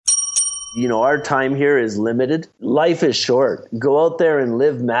Our time here is limited. Life is short. Go out there and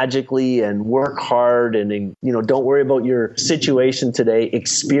live magically and work hard and, don't worry about your situation today.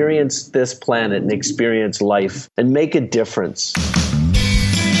 Experience this planet and experience life and make a difference.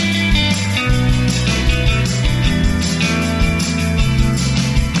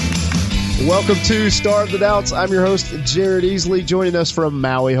 Welcome to Starve the Doubts. I'm your host, Jared Easley. Joining us from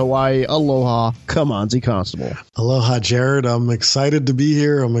Maui, Hawaii. Aloha, Kamanzi Constable. Aloha, Jared. I'm excited to be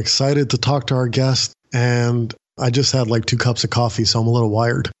here. I'm excited to talk to our guest. And I just had like 2 cups of coffee, so I'm a little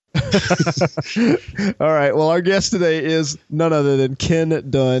wired. All right. Well, our guest today is none other than Ken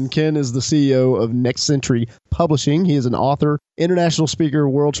Dunn. Ken is the CEO of Next Century Publishing. He is an author, international speaker,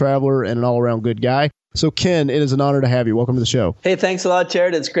 world traveler, and an all-around good guy. So, Ken, it is an honor to have you. Welcome to the show. Hey, thanks a lot,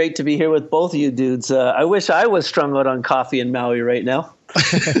 Jared. It's great to be here with both of you dudes. I wish I was strung out on coffee in Maui right now.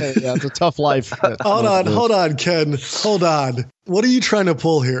 Yeah, it's a tough life. Hold on, Ken. Hold on. What are you trying to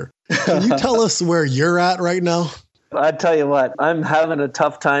pull here? Can you tell us where you're at right now? I tell you what, I'm having a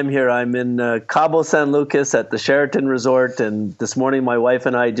tough time here. I'm in Cabo San Lucas at the Sheraton Resort, and this morning my wife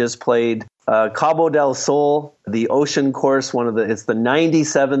and I just played Cabo del Sol, the ocean course. It's the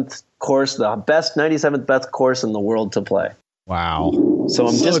 97th course, the 97th best course in the world to play. Wow! So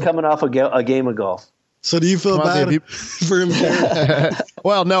I'm just coming off a game of golf. So do you feel bad for him?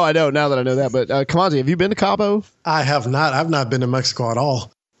 Well, no, I don't. Now that I know that, but Kamanzi, have you been to Cabo? I have not. I've not been to Mexico at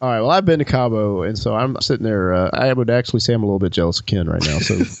all. All right. Well, I've been to Cabo, and so I'm sitting there. I would actually say I'm a little bit jealous of Ken right now.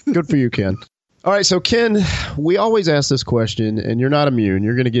 So good for you, Ken. All right. So, Ken, we always ask this question, and you're not immune.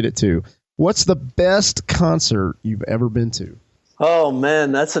 You're going to get it too. What's the best concert you've ever been to? Oh,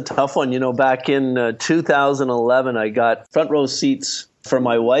 man, that's a tough one. Back in 2011, I got front row seats for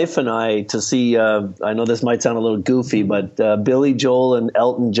my wife and I to see, I know this might sound a little goofy, but Billy Joel and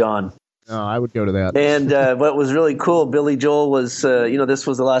Elton John. Oh, I would go to that. And what was really cool, Billy Joel was, this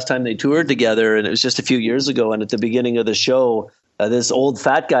was the last time they toured together, and it was just a few years ago. And at the beginning of the show, this old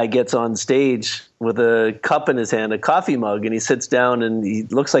fat guy gets on stage with a cup in his hand, a coffee mug, and he sits down and he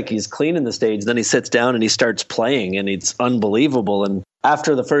looks like he's cleaning the stage. Then he sits down and he starts playing, and it's unbelievable. And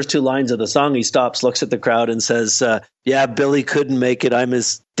after the first 2 lines of the song, he stops, looks at the crowd, and says, yeah, Billy couldn't make it. I'm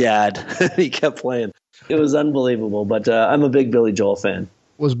his dad. He kept playing. It was unbelievable, but I'm a big Billy Joel fan.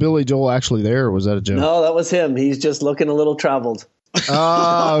 Was Billy Joel actually there, or was that a joke? No, that was him. He's just looking a little traveled.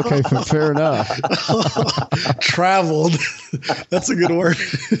 Oh, okay. Fair enough. Traveled. That's a good word.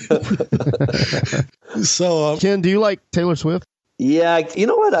 So, Ken, do you like Taylor Swift? Yeah. You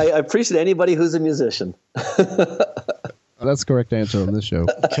know what? I appreciate anybody who's a musician. That's the correct answer on this show.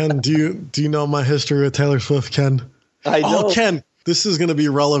 Ken, do you know my history with Taylor Swift, Ken? I know. Oh, Ken, this is going to be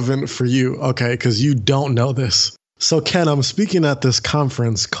relevant for you, okay, because you don't know this. So, Ken, I'm speaking at this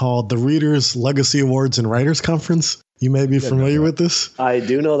conference called the Readers Legacy Awards and Writers Conference. You may be familiar with this. I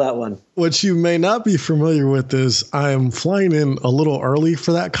do know that one. What you may not be familiar with is I'm flying in a little early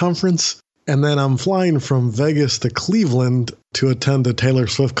for that conference, and then I'm flying from Vegas to Cleveland to attend a Taylor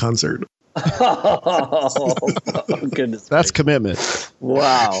Swift concert. Oh, goodness. That's commitment.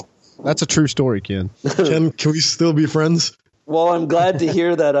 Wow. That's a true story, Ken. Ken, can we still be friends? Well, I'm glad to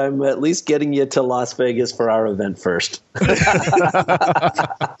hear that I'm at least getting you to Las Vegas for our event first.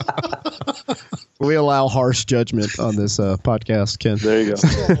 We allow harsh judgment on this podcast, Ken. There you go.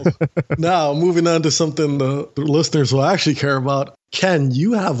 Now, moving on to something the listeners will actually care about. Ken,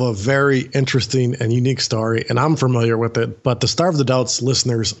 you have a very interesting and unique story, and I'm familiar with it, but the Starve the Doubts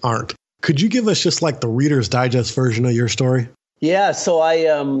listeners aren't. Could you give us just like the Reader's Digest version of your story? Yeah, so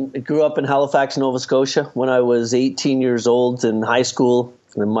I grew up in Halifax, Nova Scotia. When I was 18 years old in high school,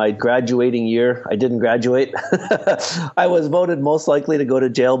 in my graduating year, I didn't graduate. I was voted most likely to go to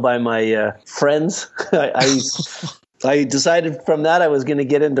jail by my friends. I decided from that I was going to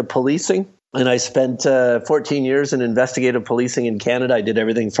get into policing. And I spent 14 years in investigative policing in Canada. I did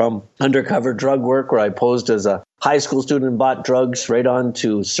everything from undercover drug work, where I posed as a high school student and bought drugs, right on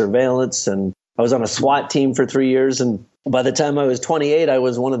to surveillance. And I was on a SWAT team for 3 years. And by the time I was 28, I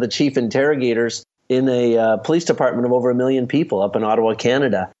was one of the chief interrogators in a police department of over 1 million people up in Ottawa,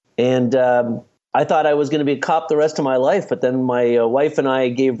 Canada. And I thought I was going to be a cop the rest of my life. But then my wife and I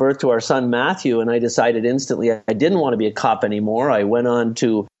gave birth to our son, Matthew, and I decided instantly I didn't want to be a cop anymore. I went on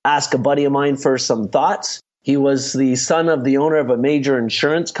to ask a buddy of mine for some thoughts. He was the son of the owner of a major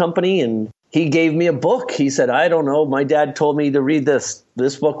insurance company, and he gave me a book. He said, I don't know, my dad told me to read this.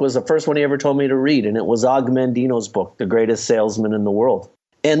 This book was the first one he ever told me to read, and it was Og Mandino's book, The Greatest Salesman in the World.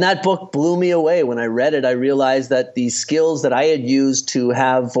 And that book blew me away. When I read it, I realized that the skills that I had used to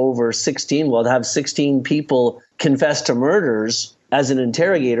have to have 16 people confess to murders as an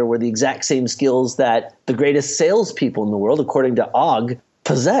interrogator were the exact same skills that the greatest salespeople in the world, according to Og,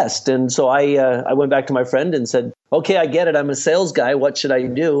 possessed. And so I went back to my friend and said, okay, I get it. I'm a sales guy. What should I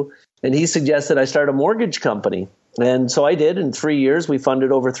do? And he suggested I start a mortgage company. And so I did. In 3 years, we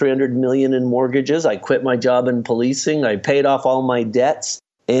funded over $300 million in mortgages. I quit my job in policing. I paid off all my debts.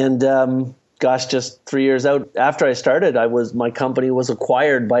 And just 3 years out after I started, my company was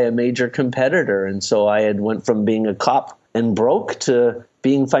acquired by a major competitor. And so I had went from being a cop and broke to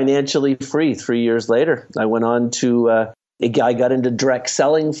being financially free 3 years later. I went on to I got into direct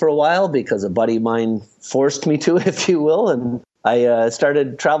selling for a while because a buddy of mine forced me to, if you will. And I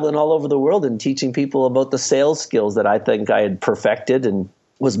started traveling all over the world and teaching people about the sales skills that I think I had perfected and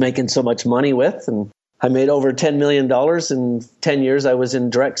was making so much money with. And I made over $10 million in 10 years. I was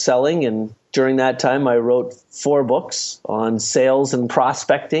in direct selling. And during that time, I wrote 4 books on sales and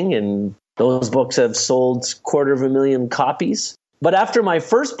prospecting. And those books have sold 250,000 copies. But after my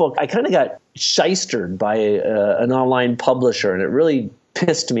first book, I kind of got shystered by an online publisher, and it really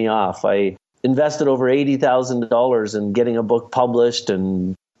pissed me off. I invested over $80,000 in getting a book published,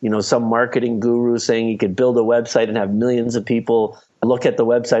 and some marketing guru saying you could build a website and have millions of people look at the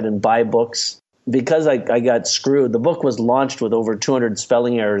website and buy books. Because I got screwed, the book was launched with over 200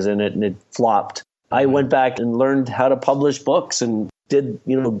 spelling errors in it, and it flopped. I went back and learned how to publish books and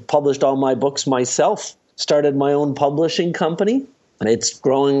published all my books myself. Started my own publishing company, and it's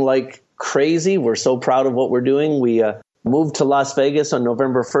growing like crazy. We're so proud of what we're doing. We moved to Las Vegas on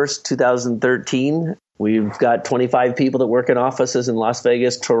November 1st, 2013. We've got 25 people that work in offices in Las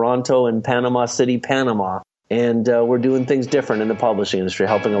Vegas, Toronto, and Panama City, Panama. And we're doing things different in the publishing industry,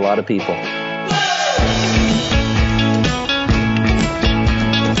 helping a lot of people.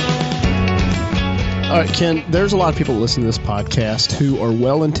 All right, Ken, there's a lot of people that listen to this podcast who are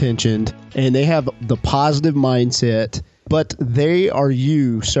well-intentioned and they have the positive mindset, but they are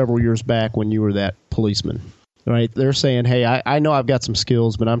you several years back when you were that policeman, right? They're saying, hey, I know I've got some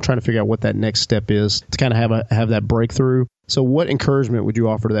skills, but I'm trying to figure out what that next step is to kind of have that breakthrough. So what encouragement would you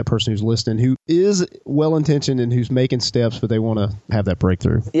offer to that person who's listening, who is well-intentioned and who's making steps, but they want to have that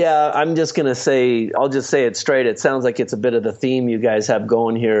breakthrough? Yeah, I'll just say it straight. It sounds like it's a bit of the theme you guys have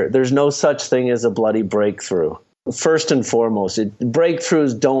going here. There's no such thing as a bloody breakthrough. First and foremost,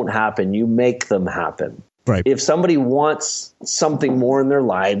 breakthroughs don't happen. You make them happen. Right. If somebody wants something more in their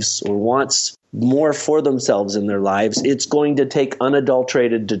lives or wants more for themselves in their lives, it's going to take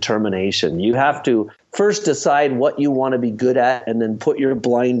unadulterated determination. You have to first decide what you want to be good at and then put your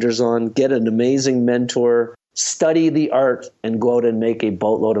blinders on, get an amazing mentor, study the art, and go out and make a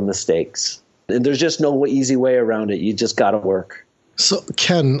boatload of mistakes. And there's just no easy way around it. You just got to work. So,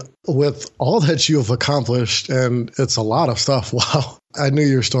 Ken, with all that you have accomplished, and it's a lot of stuff, wow. I knew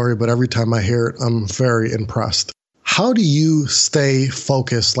your story, but every time I hear it, I'm very impressed. How do you stay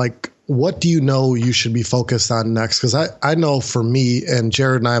focused? Like, what do you know you should be focused on next? Because I know for me, and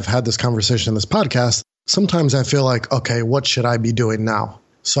Jared and I have had this conversation in this podcast, sometimes I feel like, okay, what should I be doing now?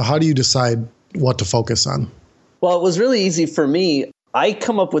 So how do you decide what to focus on? Well, it was really easy for me. I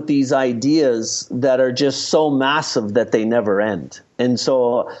come up with these ideas that are just so massive that they never end. And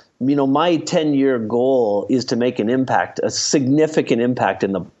so, my 10-year goal is to make an impact, a significant impact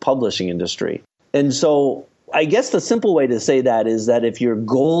in the publishing industry. And so I guess the simple way to say that is that if your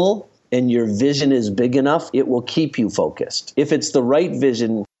goal and your vision is big enough, it will keep you focused. If it's the right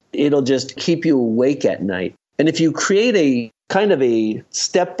vision, it'll just keep you awake at night. And if you create a kind of a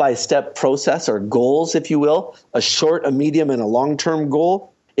step-by-step process or goals, if you will, a short, a medium, and a long-term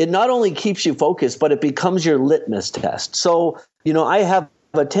goal, it not only keeps you focused, but it becomes your litmus test. So, I have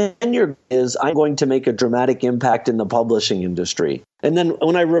a 10-year is I'm going to make a dramatic impact in the publishing industry. And then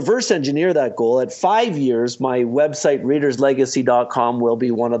when I reverse engineer that goal, at 5 years, my website, readerslegacy.com, will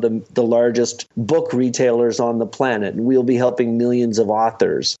be one of the largest book retailers on the planet. And we'll be helping millions of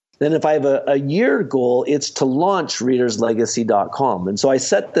authors. Then if I have a year goal, it's to launch readerslegacy.com. And so I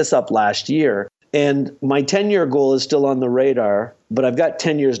set this up last year. And my 10-year goal is still on the radar, but I've got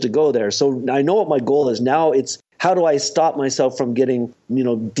 10 years to go there. So I know what my goal is. Now it's how do I stop myself from getting,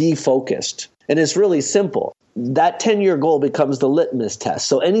 defocused? And it's really simple. That 10-year goal becomes the litmus test.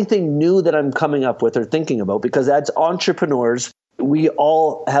 So anything new that I'm coming up with or thinking about, because as entrepreneurs, we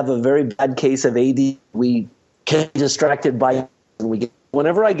all have a very bad case of AD. We get distracted by,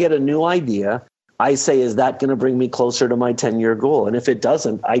 whenever I get a new idea, I say, is that going to bring me closer to my 10-year goal? And if it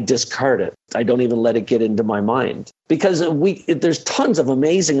doesn't, I discard it. I don't even let it get into my mind. Because there's tons of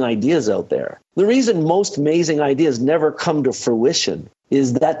amazing ideas out there. The reason most amazing ideas never come to fruition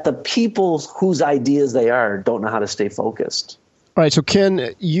is that the people whose ideas they are don't know how to stay focused. All right. So,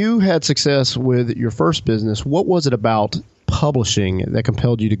 Ken, you had success with your first business. What was it about publishing that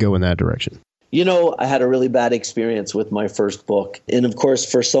compelled you to go in that direction? I had a really bad experience with my first book. And of course,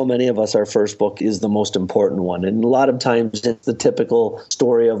 for so many of us, our first book is the most important one. And a lot of times it's the typical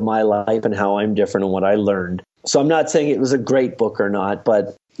story of my life and how I'm different and what I learned. So I'm not saying it was a great book or not,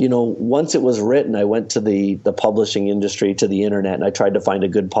 but once it was written, I went to the publishing industry, to the internet, and I tried to find a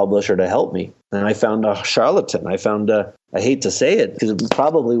good publisher to help me. And I found a charlatan. I found I hate to say it because it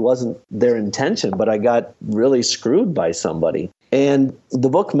probably wasn't their intention, but I got really screwed by somebody. And the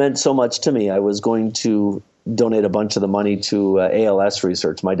book meant so much to me. I was going to donate a bunch of the money to ALS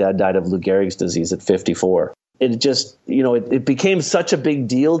research. My dad died of Lou Gehrig's disease at 54. It just, it became such a big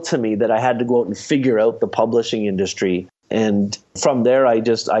deal to me that I had to go out and figure out the publishing industry. And from there, I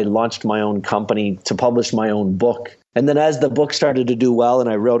launched my own company to publish my own book. And then as the book started to do well and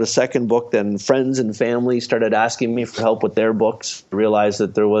I wrote a second book, then friends and family started asking me for help with their books. I realized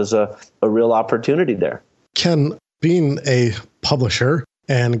that there was a real opportunity there. Ken, being a publisher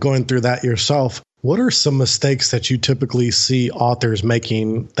and going through that yourself, what are some mistakes that you typically see authors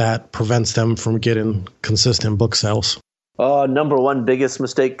making that prevents them from getting consistent book sales? Number one biggest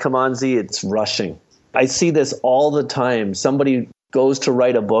mistake, Kamanzi, it's rushing. I see this all the time. Somebody goes to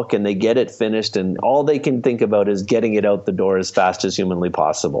write a book and they get it finished and all they can think about is getting it out the door as fast as humanly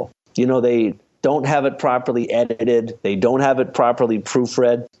possible. They don't have it properly edited. They don't have it properly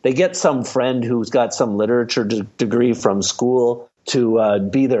proofread. They get some friend who's got some literature degree from school to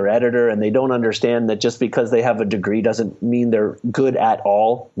be their editor, and they don't understand that just because they have a degree doesn't mean they're good at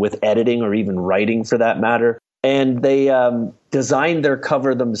all with editing or even writing for that matter. And they design their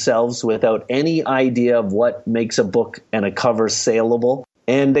cover themselves without any idea of what makes a book and a cover saleable.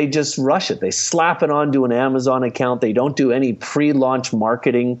 And they just rush it. They slap it onto an Amazon account. They don't do any pre-launch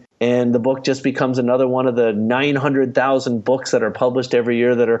marketing. And the book just becomes another one of the 900,000 books that are published every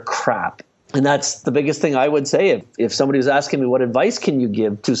year that are crap. And that's the biggest thing I would say. If somebody was asking me what advice can you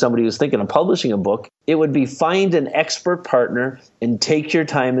give to somebody who's thinking of publishing a book, it would be find an expert partner and take your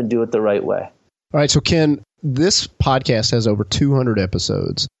time and do it the right way. All right. So, Ken, this podcast has over 200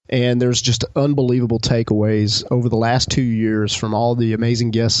 episodes, and there's just unbelievable takeaways over the last 2 years from all the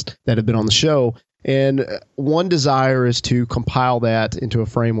amazing guests that have been on the show. And one desire is to compile that into a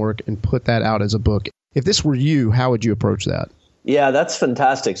framework and put that out as a book. If this were you, how would you approach that? Yeah, that's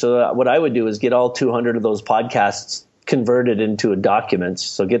fantastic. So what I would do is get all 200 of those podcasts converted into documents,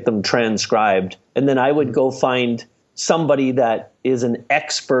 so get them transcribed. And then I would go find somebody that is an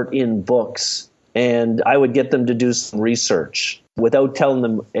expert in books, and I would get them to do some research without telling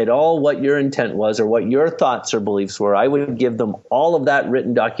them at all what your intent was or what your thoughts or beliefs were. I would give them all of that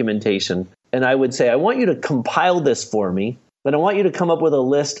written documentation, and I would say, I want you to compile this for me, but I want you to come up with a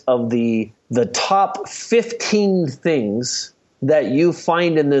list of the top 15 things that you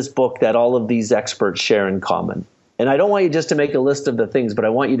find in this book that all of these experts share in common. And I don't want you just to make a list of the things, but I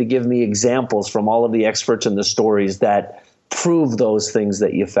want you to give me examples from all of the experts in the stories that prove those things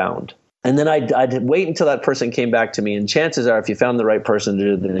that you found. And then I'd wait until that person came back to me. And chances are, if you found the right person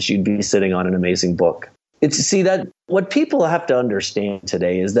to do this, you'd be sitting on an amazing book. That what people have to understand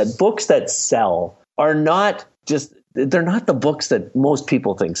today is that books that sell are not they're not the books that most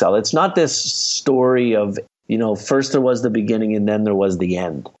people think sell. It's not this story of, first there was the beginning and then there was the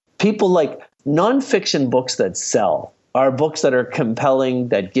end. People like nonfiction books that sell are books that are compelling,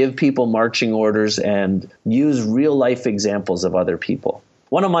 that give people marching orders and use real life examples of other people.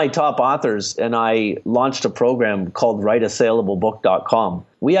 One of my top authors and I launched a program called WriteASaleableBook.com.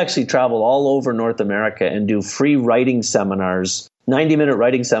 We actually travel all over North America and do free writing seminars, 90-minute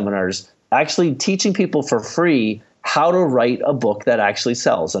writing seminars, actually teaching people for free how to write a book that actually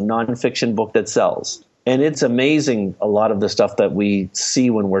sells, a nonfiction book that sells. And it's amazing, a lot of the stuff that we see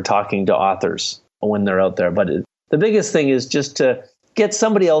when we're talking to authors when they're out there. But the biggest thing is just to get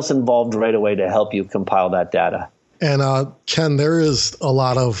somebody else involved right away to help you compile that data. And Ken, there is a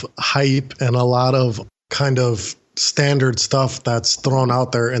lot of hype and a lot of kind of standard stuff that's thrown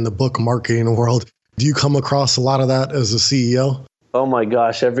out there in the book marketing world. Do you come across a lot of that as a CEO? Oh my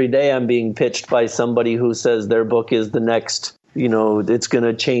gosh, every day I'm being pitched by somebody who says their book is the next, it's going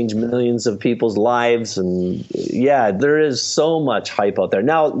to change millions of people's lives. And yeah, there is so much hype out there.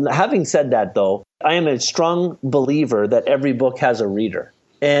 Now, having said that, though, I am a strong believer that every book has a reader.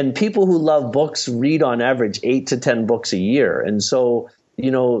 And people who love books read on average 8 to 10 books a year. And so,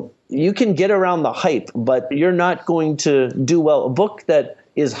 you can get around the hype, but you're not going to do well. A book that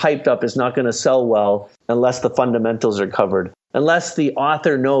is hyped up is not going to sell well unless the fundamentals are covered, unless the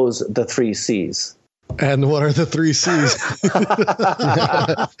author knows the 3 C's. And what are the 3 C's?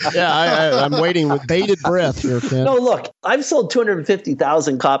 Yeah, I'm waiting with bated breath here, Ken. No, look, I've sold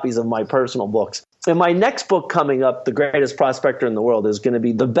 250,000 copies of my personal books. And my next book coming up, The Greatest Prospector in the World, is going to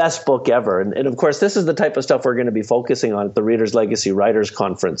be the best book ever. And of course, this is the type of stuff we're going to be focusing on at the Reader's Legacy Writers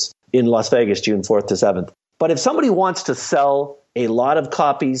Conference in Las Vegas, June 4th to 7th. But if somebody wants to sell a lot of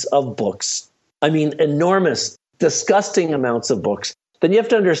copies of books, I mean, enormous, disgusting amounts of books, then you have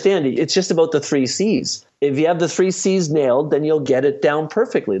to understand it's just about the 3 C's. If you have the 3 C's nailed, then you'll get it down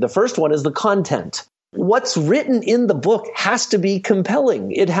perfectly. The first one is the content. What's written in the book has to be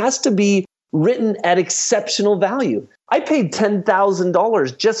compelling. It has to be written at exceptional value. I paid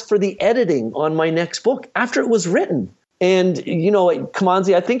 $10,000 just for the editing on my next book after it was written. And,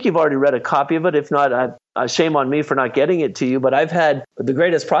 Kimanzi, I think you've already read a copy of it. If not, shame on me for not getting it to you. But I've had The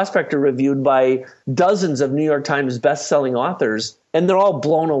Greatest Prospector reviewed by dozens of New York Times bestselling authors, and they're all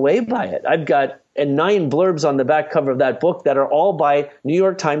blown away by it. I've got 9 blurbs on the back cover of that book that are all by New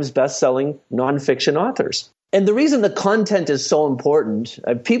York Times bestselling nonfiction authors. And the reason the content is so important,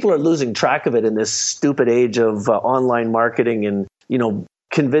 people are losing track of it in this stupid age of online marketing and,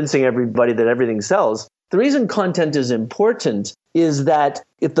 convincing everybody that everything sells. The reason content is important is that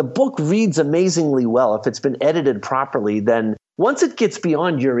if the book reads amazingly well, if it's been edited properly, then once it gets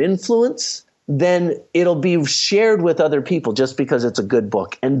beyond your influence, then it'll be shared with other people just because it's a good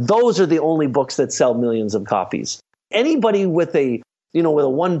book. And those are the only books that sell millions of copies. Anybody with a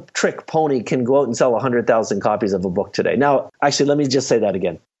one-trick pony can go out and sell 100,000 copies of a book today. Now, actually, let me just say that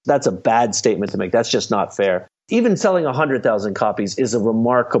again. That's a bad statement to make. That's just not fair. Even selling 100,000 copies is a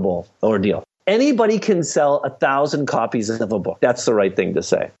remarkable ordeal. Anybody can sell 1,000 copies of a book. That's the right thing to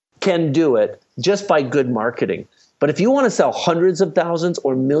say. Can do it just by good marketing. But if you want to sell hundreds of thousands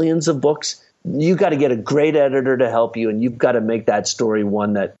or millions of books, you got to get a great editor to help you, and you've got to make that story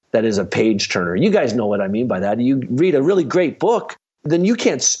one that is a page turner. You guys know what I mean by that. You read a really great book, then you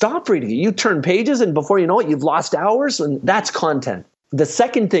can't stop reading it. You turn pages, and before you know it, you've lost hours, and that's content. The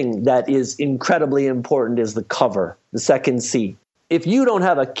second thing that is incredibly important is the cover, the second C. If you don't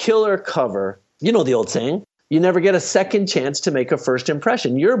have a killer cover, you know the old saying, you never get a second chance to make a first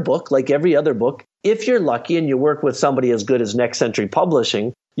impression. Your book, like every other book, if you're lucky and you work with somebody as good as Next Century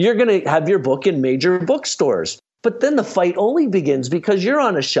Publishing, you're going to have your book in major bookstores. But then the fight only begins because you're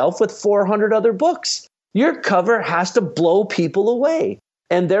on a shelf with 400 other books. Your cover has to blow people away.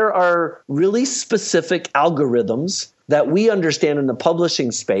 And there are really specific algorithms that we understand in the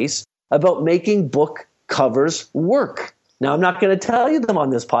publishing space about making book covers work. Now, I'm not going to tell you them on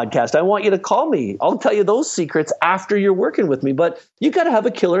this podcast. I want you to call me. I'll tell you those secrets after you're working with me. But you got to have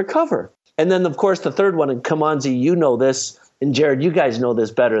a killer cover. And then, of course, the third one, and Kimanzi, you know this, and Jared, you guys know this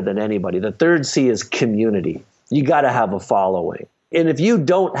better than anybody. The third C is community. You got to have a following. And if you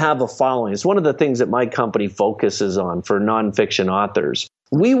don't have a following, it's one of the things that my company focuses on for nonfiction authors.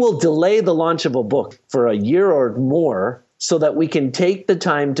 We will delay the launch of a book for a year or more so that we can take the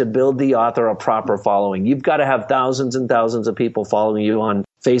time to build the author a proper following. You've got to have thousands and thousands of people following you on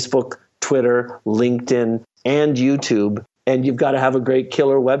Facebook, Twitter, LinkedIn, and YouTube. And you've got to have a great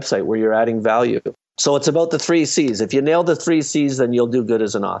killer website where you're adding value. So it's about the 3 C's. If you nail the 3 C's, then you'll do good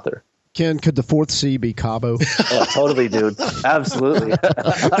as an author. Ken, could the 4th C be Cabo? Oh, totally, dude. Absolutely.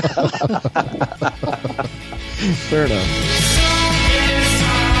 Fair enough.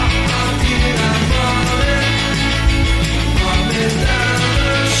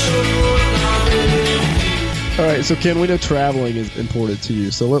 All right, so Ken, we know traveling is important to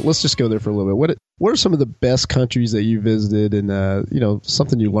you, so let's just go there for a little bit. What are some of the best countries that you visited, and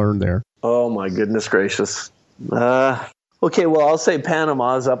something you learned there? Oh my goodness gracious! Okay, well, I'll say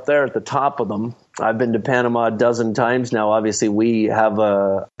Panama's up there at the top of them. I've been to Panama a dozen times now. Obviously, we have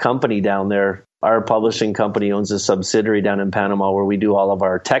a company down there. Our publishing company owns a subsidiary down in Panama where we do all of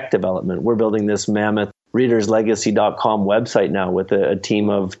our tech development. We're building this mammoth readerslegacy.com website now with a team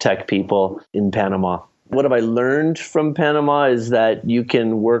of tech people in Panama. What have I learned from Panama is that you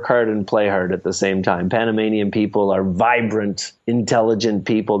can work hard and play hard at the same time. Panamanian people are vibrant, intelligent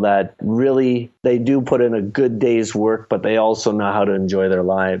people that really, they do put in a good day's work, but they also know how to enjoy their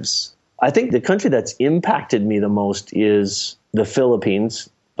lives. I think the country that's impacted me the most is the Philippines.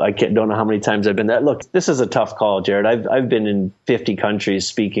 I don't know how many times I've been there. Look, this is a tough call, Jared. I've been in 50 countries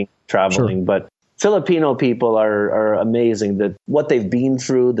speaking, traveling, sure. But Filipino people are amazing. That what they've been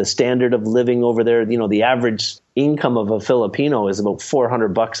through, the standard of living over there, the average income of a Filipino is about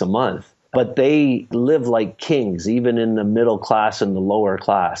 $400 a month, but they live like kings, even in the middle class and the lower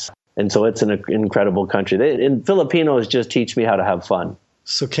class. And so it's an incredible country. And Filipinos just teach me how to have fun.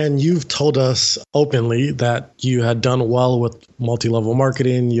 So Ken, you've told us openly that you had done well with multi-level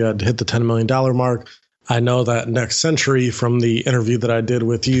marketing. You had hit the $10 million mark. I know that Next Century, from the interview that I did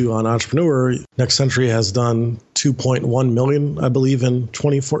with you on Entrepreneur, Next Century has done 2.1 million, I believe, in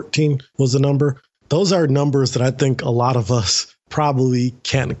 2014 was the number. Those are numbers that I think a lot of us probably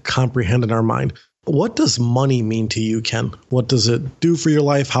can't comprehend in our mind. What does money mean to you, Ken? What does it do for your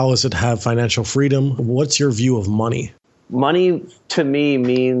life? How does it have financial freedom? What's your view of money? Money to me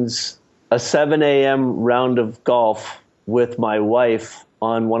means a 7 a.m. round of golf with my wife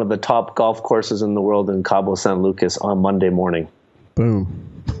on one of the top golf courses in the world in Cabo San Lucas on Monday morning.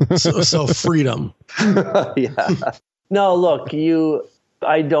 Boom. So freedom. Yeah. No, look,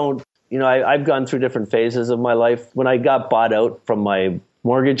 I've gone through different phases of my life. When I got bought out from my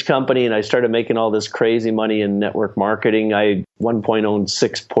mortgage company and I started making all this crazy money in network marketing, I at one point owned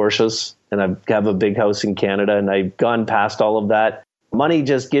 6 Porsches and I have a big house in Canada, and I've gone past all of that. Money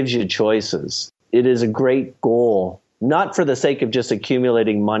just gives you choices. It is a great goal, not for the sake of just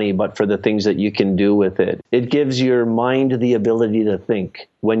accumulating money, but for the things that you can do with it. It gives your mind the ability to think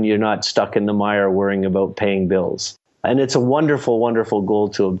when you're not stuck in the mire worrying about paying bills. And it's a wonderful, wonderful goal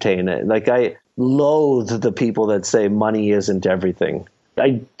to obtain. Like, I loathe the people that say money isn't everything.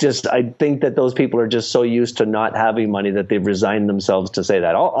 I think that those people are just so used to not having money that they've resigned themselves to say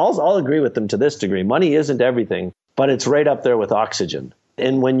that. I'll agree with them to this degree. Money isn't everything, but it's right up there with oxygen.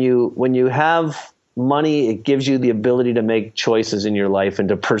 And when you have money, it gives you the ability to make choices in your life and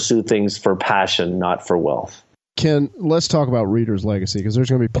to pursue things for passion, not for wealth. Ken, let's talk about Reader's Legacy, because there's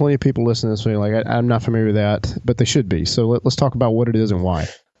going to be plenty of people listening to this saying, like, I'm not familiar with that, but they should be. So let's talk about what it is and why.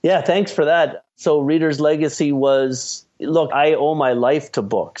 Yeah, thanks for that. So Reader's Legacy was, look, I owe my life to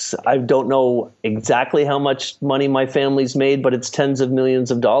books. I don't know exactly how much money my family's made, but it's tens of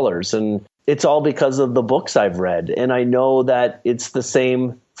millions of dollars. And it's all because of the books I've read. And I know that it's the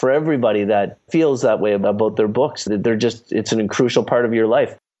same for everybody that feels that way about their books. It's a crucial part of your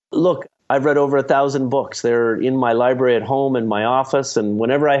life. Look, I've read over 1,000 books. They're in my library at home, in my office. And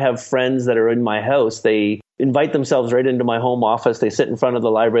whenever I have friends that are in my house, they invite themselves right into my home office. They sit in front of the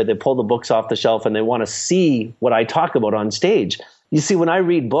library, they pull the books off the shelf, and they want to see what I talk about on stage. You see, when I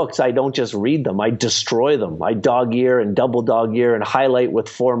read books, I don't just read them, I destroy them. I dog ear and double dog ear and highlight with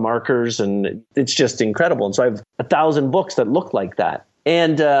 4 markers, and it's just incredible. And so I have 1,000 books that look like that.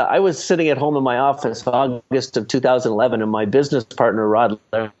 And I was sitting at home in my office August of 2011, and my business partner, Rod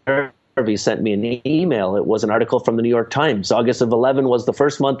Larrabee, sent me an email. It was an article from the New York Times. August of 11 was the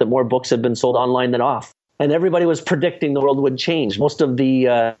first month that more books had been sold online than off. And everybody was predicting the world would change. Most of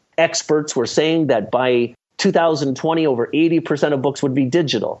the experts were saying that by 2020, over 80% of books would be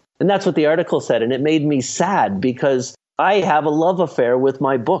digital. And that's what the article said. And it made me sad because I have a love affair with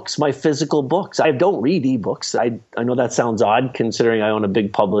my books, my physical books. I don't read ebooks. I know that sounds odd considering I own a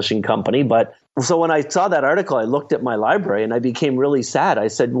big publishing company. But so when I saw that article, I looked at my library and I became really sad. I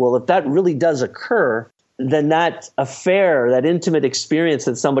said, well, if that really does occur, then that affair, that intimate experience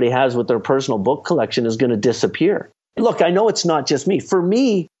that somebody has with their personal book collection is going to disappear. Look, I know it's not just me. For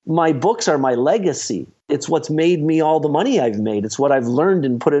me, my books are my legacy. It's what's made me all the money I've made. It's what I've learned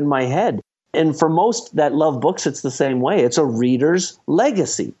and put in my head. And for most that love books, it's the same way. It's a reader's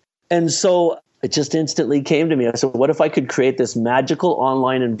legacy. And so it just instantly came to me. I said, what if I could create this magical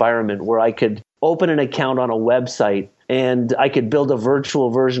online environment where I could open an account on a website and I could build a virtual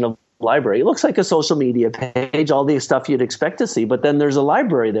version of library. It looks like a social media page, all the stuff you'd expect to see, but then there's a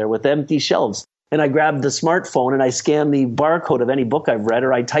library there with empty shelves. And I grab the smartphone and I scan the barcode of any book I've read,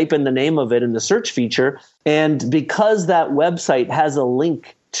 or I type in the name of it in the search feature. And because that website has a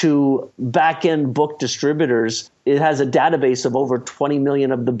link to back-end book distributors, it has a database of over 20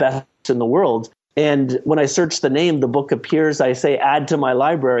 million of the best in the world. And when I search the name, the book appears, I say add to my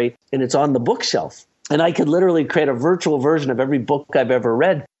library, and it's on the bookshelf. And I could literally create a virtual version of every book I've ever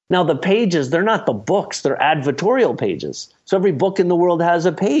read. Now, the pages, they're not the books, they're advertorial pages. So every book in the world has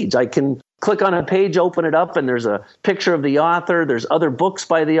a page. I can click on a page, open it up, and there's a picture of the author. There's other books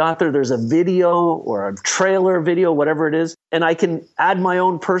by the author. There's a video or a trailer video, whatever it is. And I can add my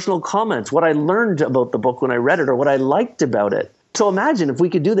own personal comments, what I learned about the book when I read it or what I liked about it. So imagine if we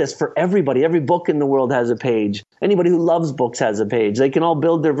could do this for everybody. Every book in the world has a page. Anybody who loves books has a page. They can all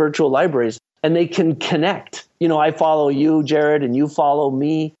build their virtual libraries and they can connect. You know, I follow you, Jared, and you follow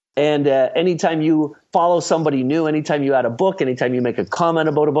me. And anytime you follow somebody new, anytime you add a book, anytime you make a comment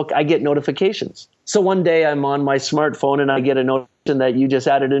about a book, I get notifications. So one day I'm on my smartphone and I get a notification that you just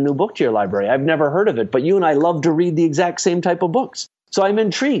added a new book to your library. I've never heard of it, but you and I love to read the exact same type of books. So I'm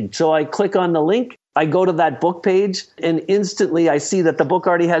intrigued. So I click on the link. I go to that book page and instantly I see that the book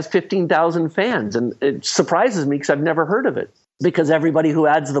already has 15,000 fans. And it surprises me because I've never heard of it. because everybody who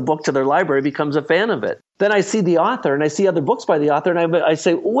adds the book to their library becomes a fan of it. Then I see the author and I see other books by the author, and I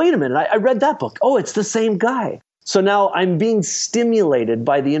say, wait a minute, I read that book. Oh, it's the same guy. So now I'm being stimulated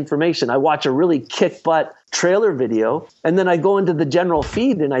by the information. I watch a really kick-butt trailer video, and then I go into the general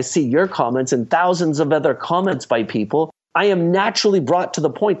feed and I see your comments and thousands of other comments by people. I am naturally brought to the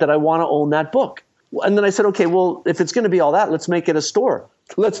point that I want to own that book. And then I said, okay, well, if it's going to be all that, let's make it a store.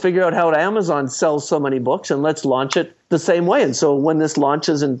 Let's figure out how Amazon sells so many books, and let's launch it the same way. And so when this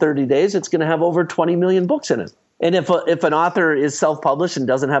launches in 30 days, it's going to have over 20 million books in it. And if an author is self-published and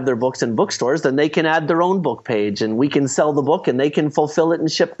doesn't have their books in bookstores, then they can add their own book page, and we can sell the book and they can fulfill it and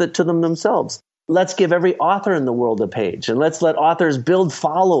ship it to them themselves. Let's give every author in the world a page, and let's let authors build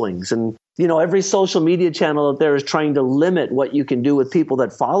followings. And, every social media channel out there is trying to limit what you can do with people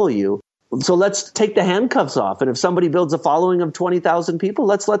that follow you. So let's take the handcuffs off. And if somebody builds a following of 20,000 people,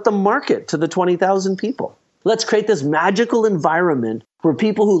 let's let them market to the 20,000 people. Let's create this magical environment where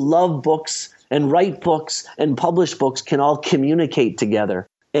people who love books and write books and publish books can all communicate together.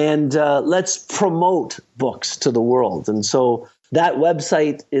 And let's promote books to the world. And so that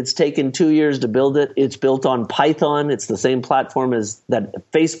website, it's taken 2 years to build it. It's built on Python. It's the same platform as that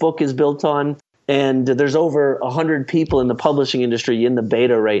Facebook is built on. And there's over 100 people in the publishing industry in the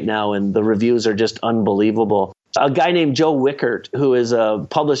beta right now, and the reviews are just unbelievable. A guy named Joe Wickert, who is a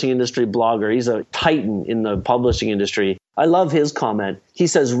publishing industry blogger, he's a titan in the publishing industry. I love his comment. He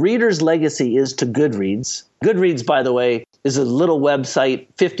says, Reader's legacy is to Goodreads. Goodreads, by the way, is a little website,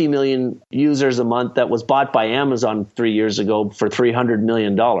 50 million users a month, that was bought by Amazon 3 years ago for $300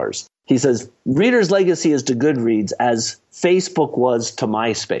 million. He says, Reader's legacy is to Goodreads as Facebook was to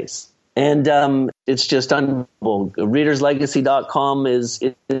MySpace. And it's just unbelievable. ReadersLegacy.com is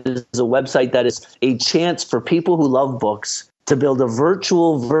a website that is a chance for people who love books to build a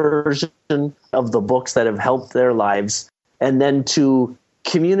virtual version of the books that have helped their lives, and then to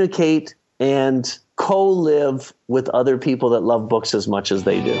communicate and co-live with other people that love books as much as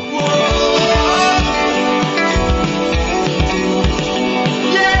they do.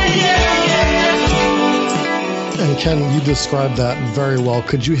 And Ken, you described that very well.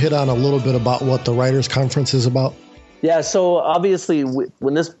 Could you hit on a little bit about what the Writers' Conference is about? Yeah, so obviously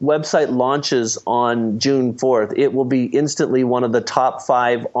when this website launches on June 4th, it will be instantly one of the top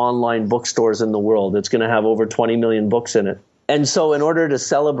 5 online bookstores in the world. It's going to have over 20 million books in it. And so in order to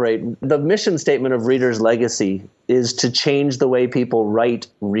celebrate, the mission statement of Reader's Legacy is to change the way people write,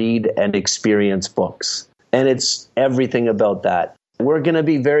 read, and experience books. And it's everything about that. We're going to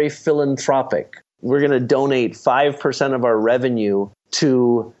be very philanthropic. We're going to donate 5% of our revenue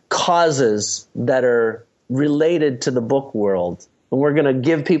to causes that are related to the book world. And we're going to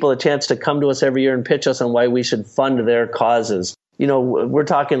give people a chance to come to us every year and pitch us on why we should fund their causes. We're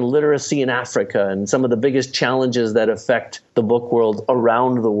talking literacy in Africa and some of the biggest challenges that affect the book world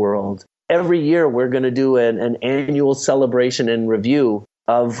around the world. Every year, we're going to do an annual celebration and review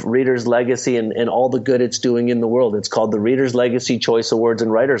of Reader's Legacy and all the good it's doing in the world. It's called the Reader's Legacy Choice Awards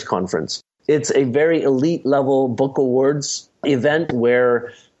and Writers Conference. It's a very elite level book awards event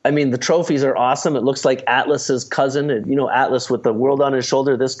where, the trophies are awesome. It looks like Atlas's cousin, Atlas with the world on his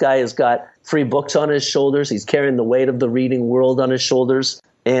shoulder. This guy has got 3 books on his shoulders. He's carrying the weight of the reading world on his shoulders.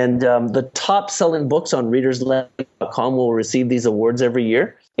 And the top selling books on readerslegacy.com will receive these awards every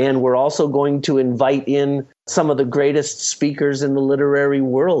year. And we're also going to invite in some of the greatest speakers in the literary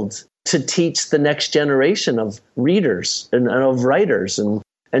world to teach the next generation of readers and of writers.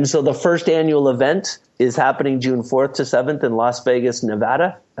 And so the first annual event is happening June 4th to 7th in Las Vegas,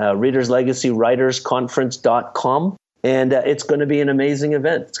 Nevada, Reader's Legacy WritersConference.com. And it's going to be an amazing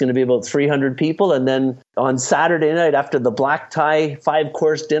event. It's going to be about 300 people. And then on Saturday night, after the black tie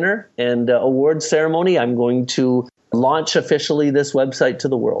 5-course dinner and awards ceremony, I'm going to launch officially this website to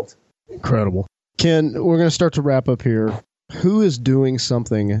the world. Incredible. Ken, we're going to start to wrap up here. Who is doing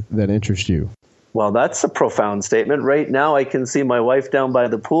something that interests you? Well, that's a profound statement. Right now, I can see my wife down by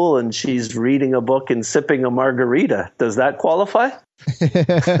the pool, and she's reading a book and sipping a margarita. Does that qualify?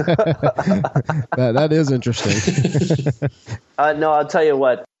 that is interesting. No, I'll tell you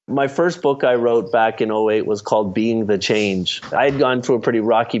what. My first book I wrote back in 2008 was called Being the Change. I had gone through a pretty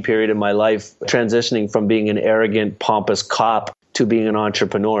rocky period in my life, transitioning from being an arrogant, pompous cop to being an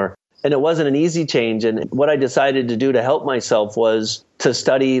entrepreneur. And it wasn't an easy change. And what I decided to do to help myself was to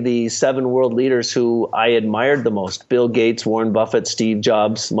study the 7 world leaders who I admired the most: Bill Gates, Warren Buffett, Steve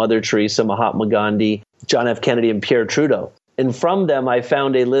Jobs, Mother Teresa, Mahatma Gandhi, John F. Kennedy, and Pierre Trudeau. And from them, I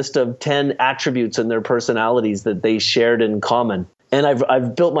found a list of 10 attributes in their personalities that they shared in common. And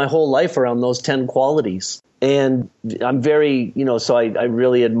I've built my whole life around those 10 qualities. And I'm very, so I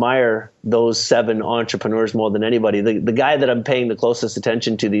really admire those 7 entrepreneurs more than anybody. The guy that I'm paying the closest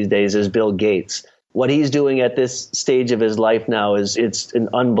attention to these days is Bill Gates. What he's doing at this stage of his life now it's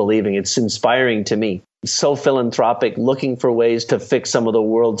unbelievable. It's inspiring to me. So philanthropic, looking for ways to fix some of the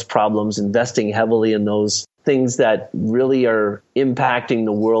world's problems, investing heavily in those things that really are impacting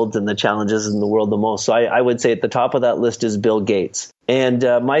the world and the challenges in the world the most. So I would say at the top of that list is Bill Gates. And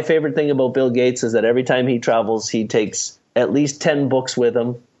my favorite thing about Bill Gates is that every time he travels, he takes at least 10 books with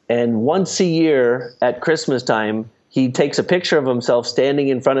him. And once a year at Christmas time, he takes a picture of himself standing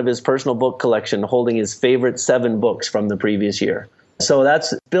in front of his personal book collection, holding his favorite 7 books from the previous year. So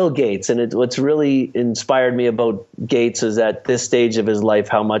that's Bill Gates. And what's really inspired me about Gates is at this stage of his life,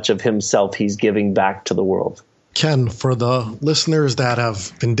 how much of himself he's giving back to the world. Ken, for the listeners that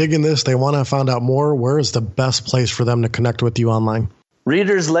have been digging this, they want to find out more, where is the best place for them to connect with you online?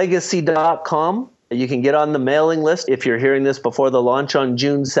 ReadersLegacy.com. You can get on the mailing list if you're hearing this before the launch on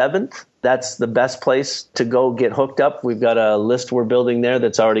June 7th. That's the best place to go get hooked up. We've got a list we're building there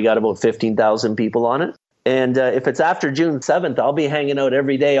that's already got about 15,000 people on it. And if it's after June 7th, I'll be hanging out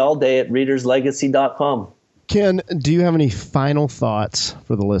every day, all day at ReadersLegacy.com. Ken, do you have any final thoughts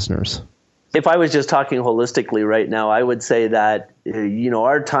for the listeners? If I was just talking holistically right now, I would say that,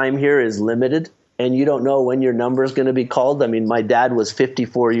 our time here is limited and you don't know when your number is going to be called. I mean, my dad was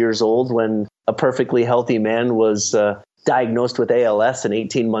 54 years old when a perfectly healthy man was diagnosed with ALS, and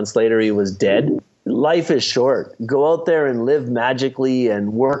 18 months later he was dead. Life is short. Go out there and live magically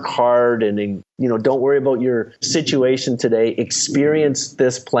and work hard and, don't worry about your situation today. Experience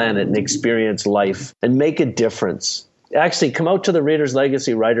this planet and experience life and make a difference. Actually, come out to the Reader's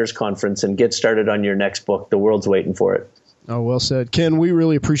Legacy Writers Conference and get started on your next book. The world's waiting for it. Oh, well said. Ken, we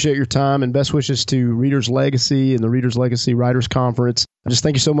really appreciate your time and best wishes to Reader's Legacy and the Reader's Legacy Writers Conference. I just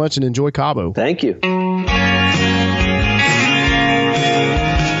thank you so much and enjoy Cabo. Thank you.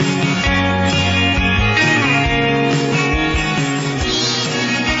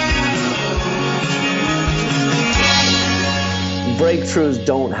 Breakthroughs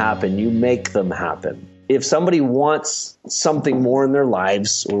don't happen. You make them happen. If somebody wants something more in their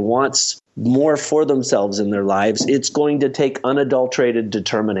lives or wants more for themselves in their lives, it's going to take unadulterated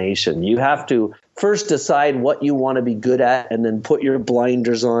determination. You have to first decide what you want to be good at and then put your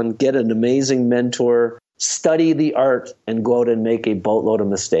blinders on, get an amazing mentor, study the art, and go out and make a boatload of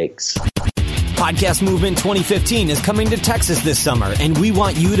mistakes. Podcast Movement 2015 is coming to Texas this summer, and we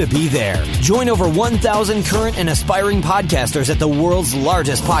want you to be there. Join over 1,000 current and aspiring podcasters at the world's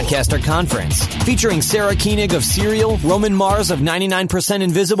largest podcaster conference, featuring Sarah Koenig of Serial, Roman Mars of 99%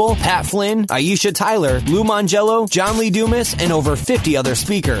 Invisible, Pat Flynn, Aisha Tyler, Lou Mangello, John Lee Dumas, and over 50 other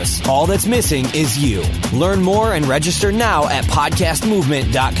speakers. All that's missing is you. Learn more and register now at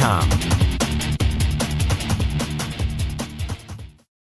podcastmovement.com.